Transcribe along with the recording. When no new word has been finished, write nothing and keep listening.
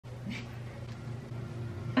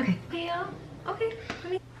Yeah. Okay.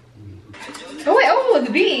 Oh wait, oh,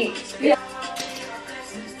 the beat. Yeah.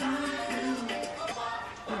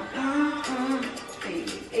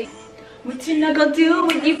 What you not gonna do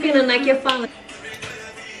when you feeling like you're falling?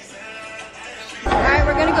 Alright,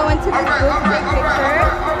 we're gonna go into this group take picture.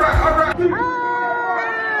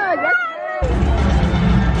 Yes.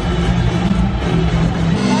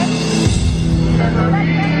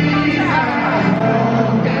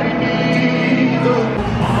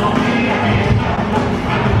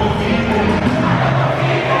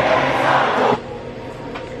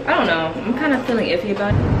 I don't know. I'm kind of feeling iffy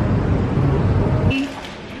about it.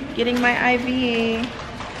 Getting my IV.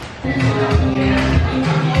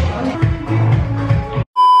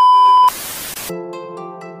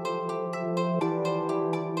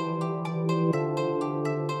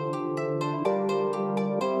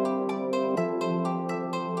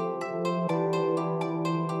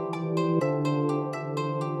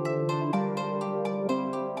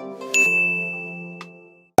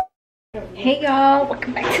 Hey y'all,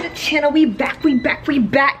 welcome back to the channel. We back.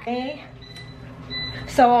 Okay.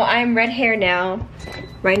 So I'm red hair now.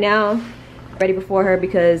 Right now, ready before her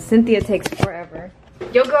because Cynthia takes forever.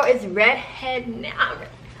 Your girl is redhead now.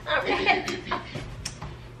 I'm redhead.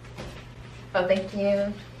 Oh, thank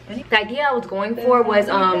you. The idea I was going for was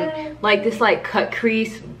like this like cut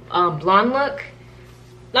crease blonde look.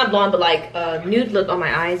 Not blonde, but like nude look on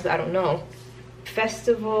my eyes, but I don't know.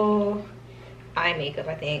 Festival eye makeup,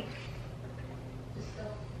 I think.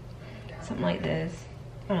 Something like this.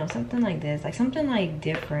 I don't know, something like this. Like something like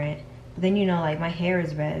different. But then you know, like my hair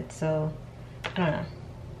is red, so I don't know.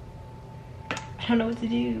 I don't know what to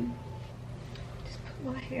do. Just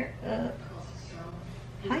put my hair up.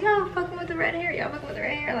 How y'all fucking with the red hair? Y'all fucking with the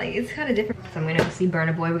red hair? Like it's kind of different. So I'm gonna go see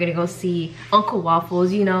Burna Boy. We're gonna go see Unkle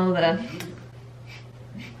Waffles, you know, the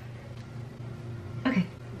okay.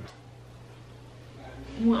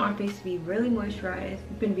 I want our face to be really moisturized.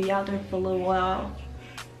 We're gonna be out there for a little while.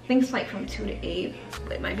 I think it's like from 2 to 8,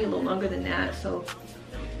 but it might be a little longer than that, so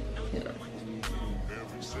you know.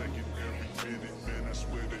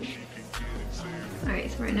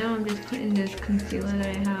 Alright, so right now I'm just putting this concealer that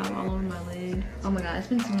I have all over my lid. Oh my god, it's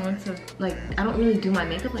been so long since like I don't really do my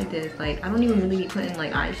makeup like this. Like I don't even really be putting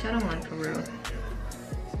like eyeshadow on for real.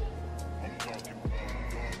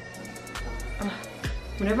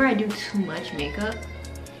 Whenever I do too much makeup,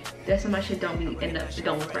 that's when my shit don't look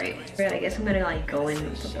right. I guess I'm gonna like go in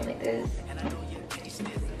with something like this.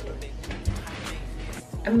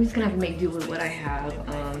 I'm just gonna have to make do with what I have.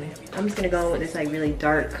 I'm just gonna go with this like really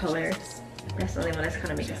dark color. That's the only one that's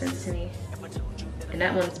kind of making sense to me. And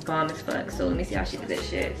that one's bomb as fuck. So let me see how she did this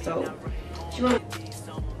shit. So she went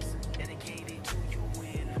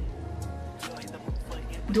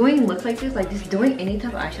doing looks like this, like just doing any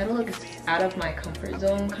type of eyeshadow look is out of my comfort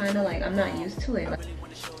zone. Kind of like I'm not used to it. Like,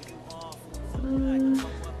 I'm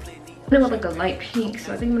gonna go like a light pink,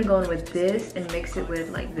 so I think I'm gonna go in with this and mix it with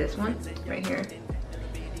like this one right here.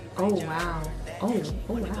 Oh wow. Oh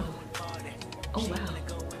wow. Oh wow.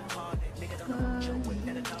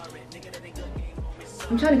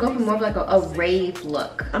 I'm trying to go for more of like a rave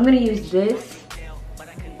look. I'm gonna use this. I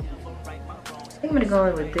think I'm gonna go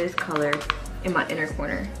in with this color in my inner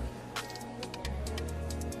corner.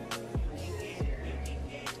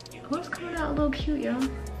 Oh, it's coming out a little cute, y'all.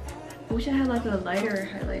 I wish I had like a lighter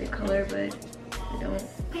highlighted color, but I don't.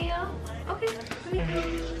 Hey y'all. Okay.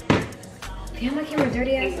 Damn, my camera's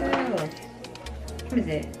dirty as hell. What is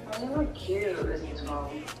it? Oh, cute.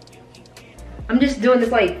 I'm just doing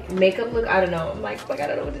this like makeup look. I don't know. I'm like, fuck, I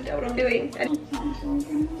don't know what I'm doing. Okay,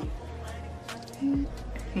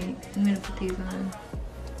 I'm gonna put these on.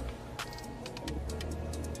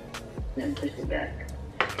 Then push it back.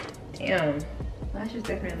 Damn. Lashes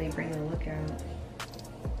definitely bring the look out.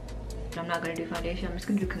 I'm not gonna do foundation. I'm just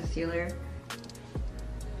gonna do concealer.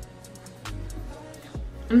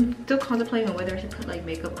 I'm still contemplating on whether I should put like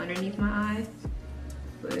makeup underneath my eye,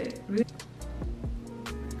 but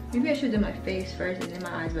maybe I should do my face first and then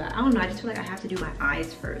my eyes. But I don't know. I just feel like I have to do my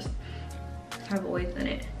eyes first. I've always done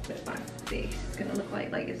it. But my face is gonna look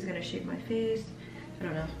like it's gonna shape my face. I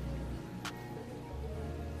don't know.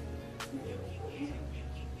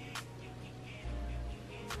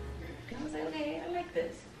 I was like, okay, I like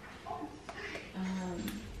this.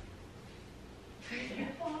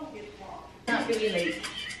 Not really like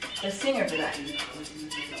a singer for that.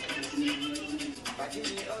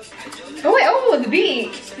 Oh wait, oh, the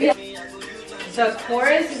beat. Yeah. The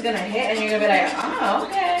chorus is gonna hit and you're gonna be like, oh,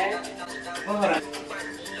 okay. Well, hold on.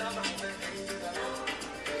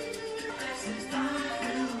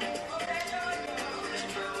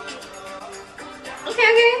 Okay,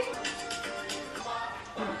 okay.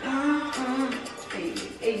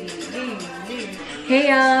 Hey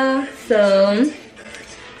y'all, so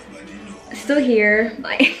still here.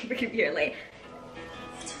 Like we're gonna be here late.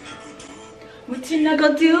 What you not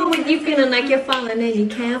gonna do when you feeling like you're falling and you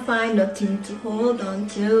can't find nothing to hold on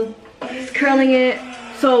to? Just curling it.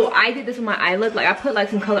 So I did this with my eye look. Like I put like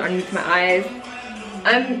some color underneath my eyes.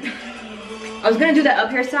 I was gonna do that up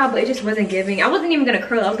hairstyle, but it just wasn't giving. I wasn't even gonna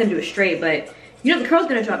curl. I was gonna do it straight, but you know the curl's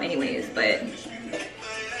gonna drop anyways. But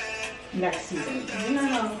next season.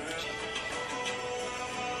 No.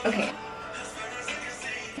 Okay.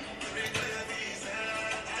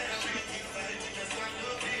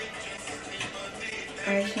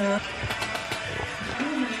 Alright, Sean.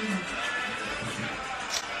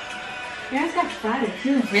 Yeah, it's got Friday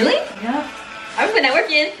too. Really? Yeah. I was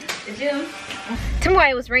networking the gym. Tomorrow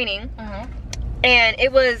it was raining, and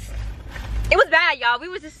it was bad, y'all. We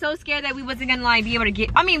was just so scared that we wasn't gonna like be able to get.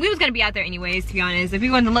 I mean, we was gonna be out there anyways, to be honest. If we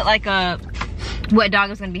wanted to look like a wet dog,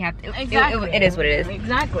 was gonna be happy. Exactly. It is what it is.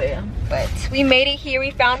 Exactly. But we made it here.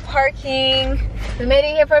 We found parking. We made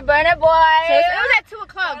it here for Burna Boy. So it was at 2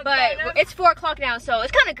 o'clock, but it's 4 o'clock now, so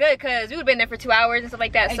it's kind of good because we would have been there for 2 hours and stuff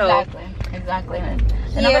like that. Exactly. Exactly. And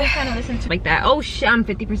nobody kind of listened to like that. Oh shit, I'm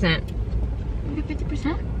 50%. You get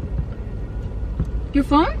 50%? Your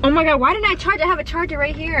phone? Oh my god, why didn't I charge? I have a charger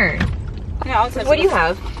right here. Yeah, what do you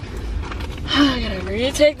have? I gotta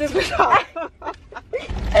retake this bitch off.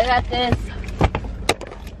 I got this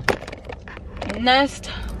Nest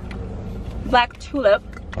Black Tulip.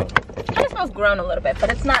 Kind of smells grown a little bit, but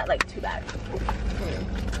it's not like too bad.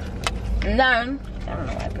 And then, I don't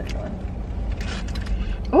know why I put it on.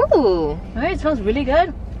 Ooh. Alright, it smells really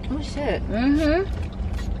good. Oh shit.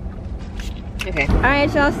 Okay.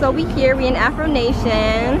 Alright y'all, so we here, we in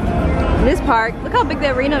Afronation. This park. Look how big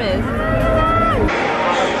the arena is.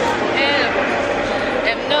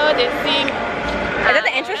 Is that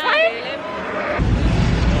the entrance line?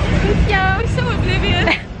 Yeah, we're so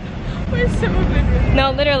oblivious. We're so oblivious.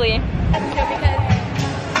 No, literally. Because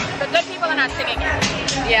the good people are not singing it.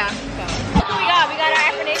 Yeah. Look what we got. We got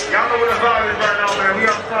our Afronation. Y'all know what the vibe is right now, man. We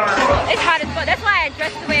outside. It's hot as fuck. That's why I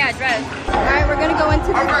dressed the way I dressed. Alright, we're gonna go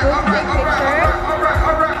into this group take picture.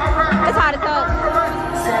 It's hot as fuck.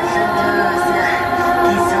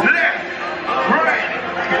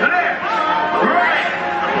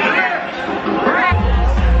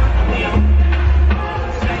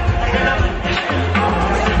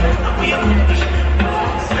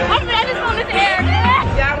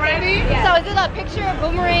 So is it a picture of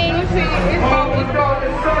boomerang?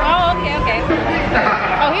 Oh, okay, okay.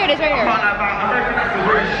 Oh, here it is right here.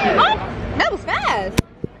 Oh, that was fast.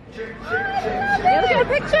 Yeah, look at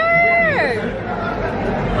the picture.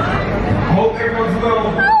 Hope everyone's little. Oh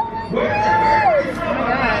my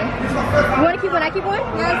god. You want to keep one? I keep one?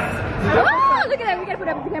 Yes. Oh, look at that. We got to put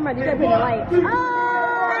up the camera. You got to put the light. Oh,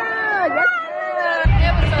 yes.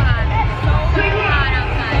 It was so hot. So hot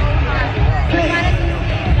outside.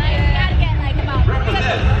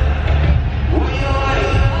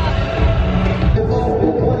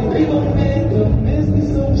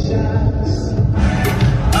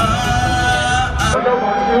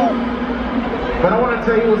 But I want to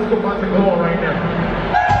tell you what's about to go on right now.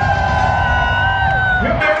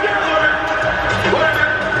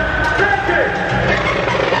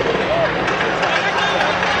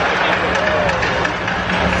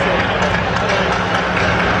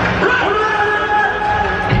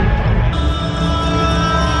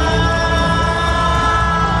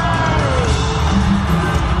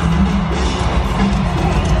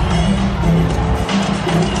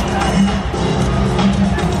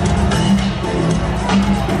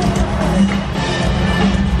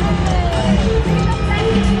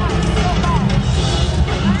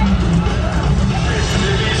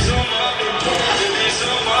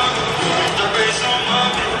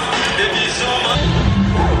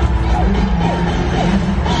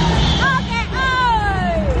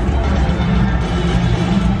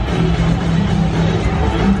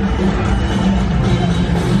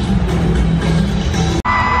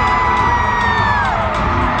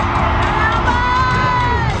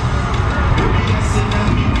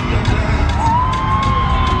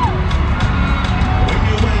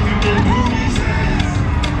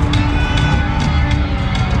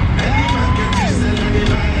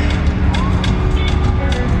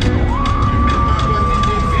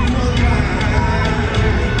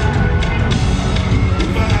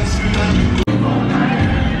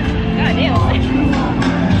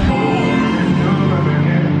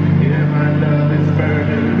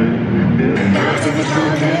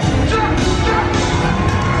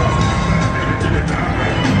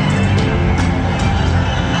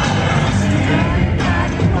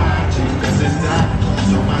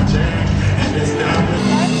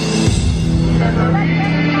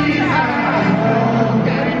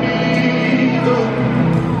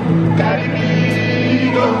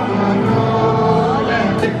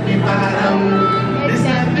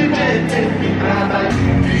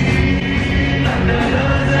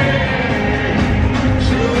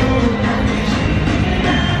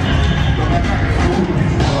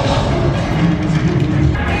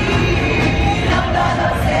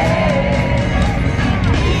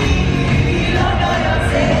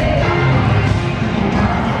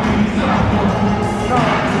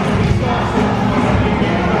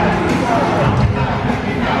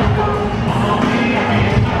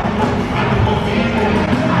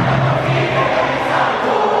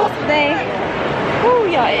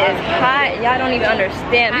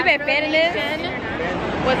 Damn, you been fanning this?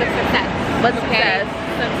 Was a success. Was a success.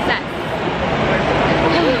 Success.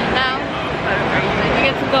 Now, we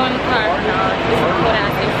get to go in the car.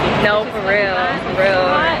 No, for real. For real.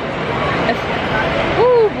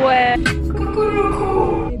 Ooh, boy.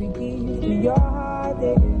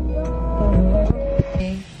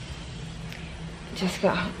 Just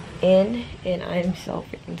got in and I'm so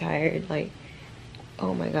freaking tired. Like,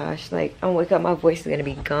 oh my gosh, like I'm wake up, my voice is gonna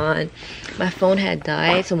be gone. My phone had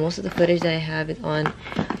died, so most of the footage that I have is on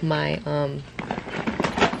my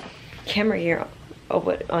camera here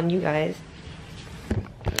on you guys.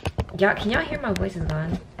 Y'all, can y'all hear my voice is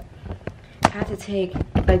gone? I had to take,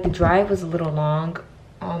 like, the drive was a little long.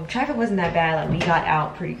 Traffic wasn't that bad, like we got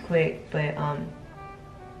out pretty quick, but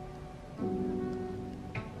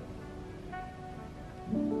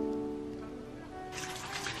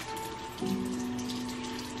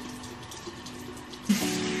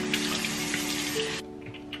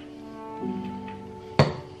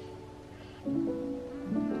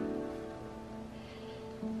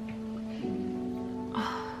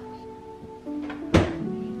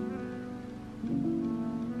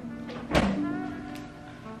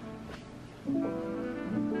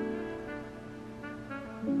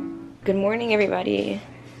good morning, everybody.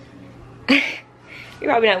 You're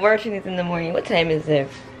probably not watching this in the morning. What time is it?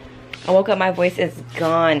 I woke up, my voice is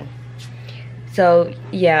gone. So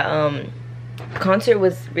yeah, concert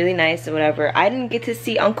was really nice or whatever. I didn't get to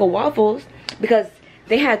see Unkle Waffles because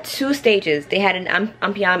they had two stages. They had an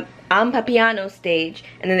Piano stage,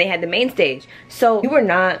 and then they had the main stage. So we were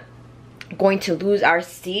not going to lose our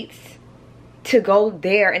seats to go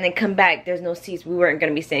there and then come back. There's no seats. We weren't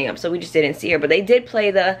gonna be standing up, so we just didn't see her. But they did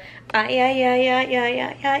play the yeah.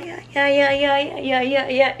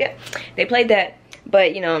 They played that,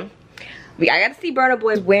 but you know, I got to see Burna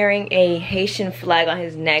Boy wearing a Haitian flag on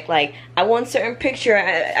his neck. Like, I want certain picture.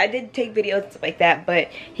 I did take videos and stuff like that, but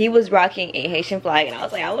he was rocking a Haitian flag, and I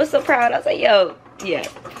was like, I was so proud. I was like, yo, yeah.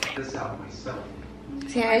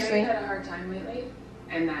 See, Ashley. I've had a hard time lately.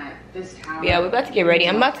 And that this tower. Yeah, we're about to get ready.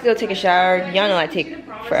 I'm about to go take a shower. Y'all know I take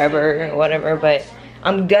forever or whatever, but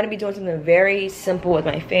I'm gonna be doing something very simple with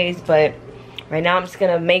my face. But right now I'm just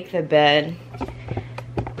gonna make the bed.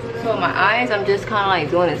 So my eyes, I'm just kind of like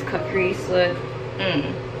doing this cut crease look.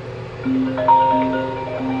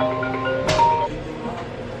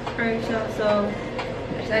 Alright, y'all, so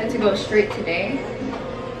I decided to go straight today.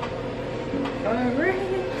 Alright.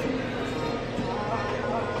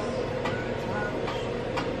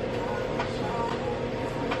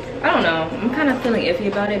 I don't know, I'm kind of feeling iffy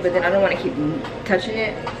about it, but then I don't want to keep touching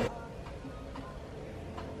it.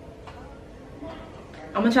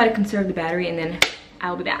 I'm gonna try to conserve the battery and then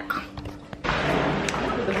I'll be back.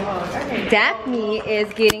 Daphne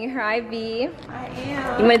is getting her IV. I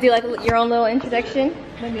am. You wanna do like your own little introduction?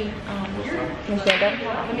 Let me stand up?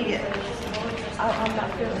 let me get, I'm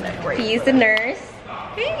not feeling that great. He's the nurse.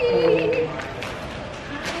 Hey.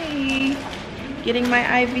 Hi. Getting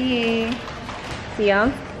my IV. See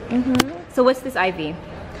y'all? So what's this IV?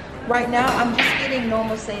 Right now, I'm just getting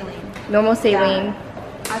normal saline. Normal saline.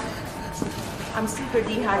 Yeah. I'm super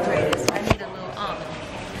dehydrated, so I need a little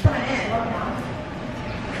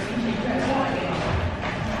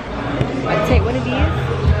I'll take one of these. We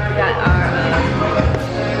got our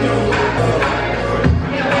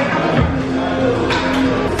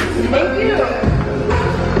thank you.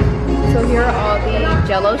 So here are all the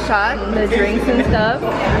Jelloshots, the drinks and stuff.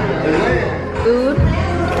 Food.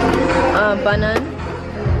 Bun-un.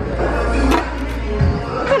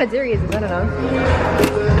 What kind of dairy is this? I don't know.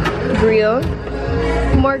 Grill.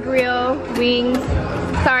 More grill. Wings.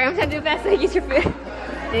 Sorry, I'm trying to do fast so you get your food.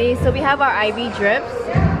 Okay, so we have our IV drips.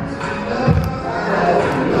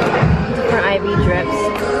 Different IV drips.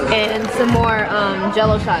 And some more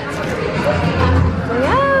Jelloshots. So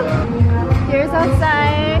yeah. Here's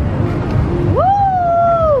outside.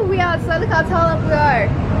 Woo! We outside. Look how tall up we are.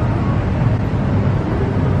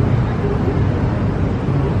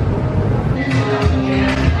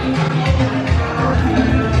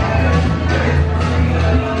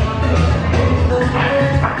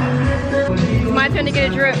 It's my turn to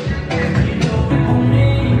get a drip.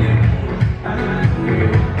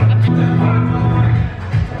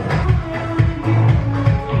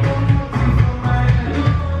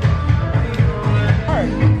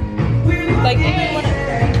 Like, if you want to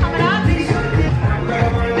coming up?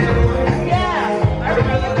 Yeah.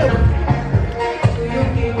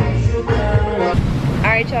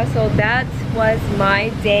 Alright, y'all, so that was my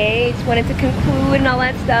day. Just wanted to conclude and all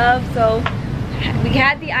that stuff. So we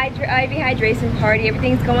had the IV hydration party.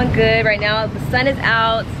 Everything's going good right now. The sun is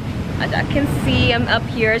out. As y'all can see, I'm up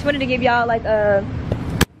here. I just wanted to give y'all like a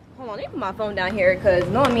on, let me put my phone down here because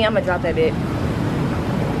knowing me, I'm gonna drop that bit.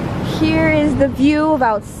 Here is the view of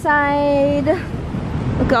outside.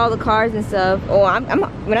 Look at all the cars and stuff. Oh,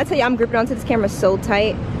 when I tell you I'm gripping onto this camera so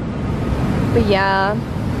tight. But yeah,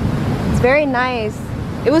 it's very nice.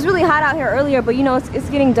 It was really hot out here earlier, but you know, it's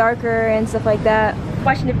getting darker and stuff like that.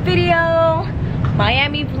 Watching the video,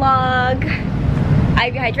 Miami vlog,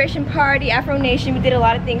 IV hydration party, Afronation. We did a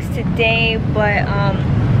lot of things today, but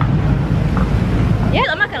yeah,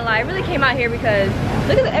 I'm not gonna lie, I really came out here because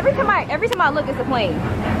look at every time I look, it's a plane.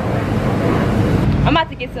 I'm about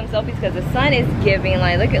to get some selfies because the sun is giving.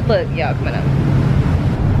 Like, look, y'all coming up.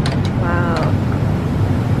 Wow,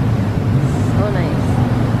 so nice.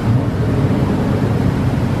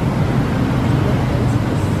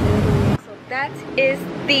 So that is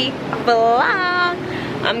the vlog.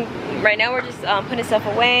 Right now we're just putting stuff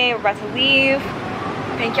away. We're about to leave.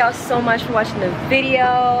 Thank y'all so much for watching the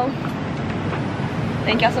video.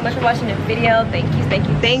 Thank y'all so much for watching the video. Thank you, thank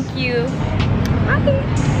you, thank you.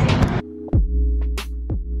 Bye.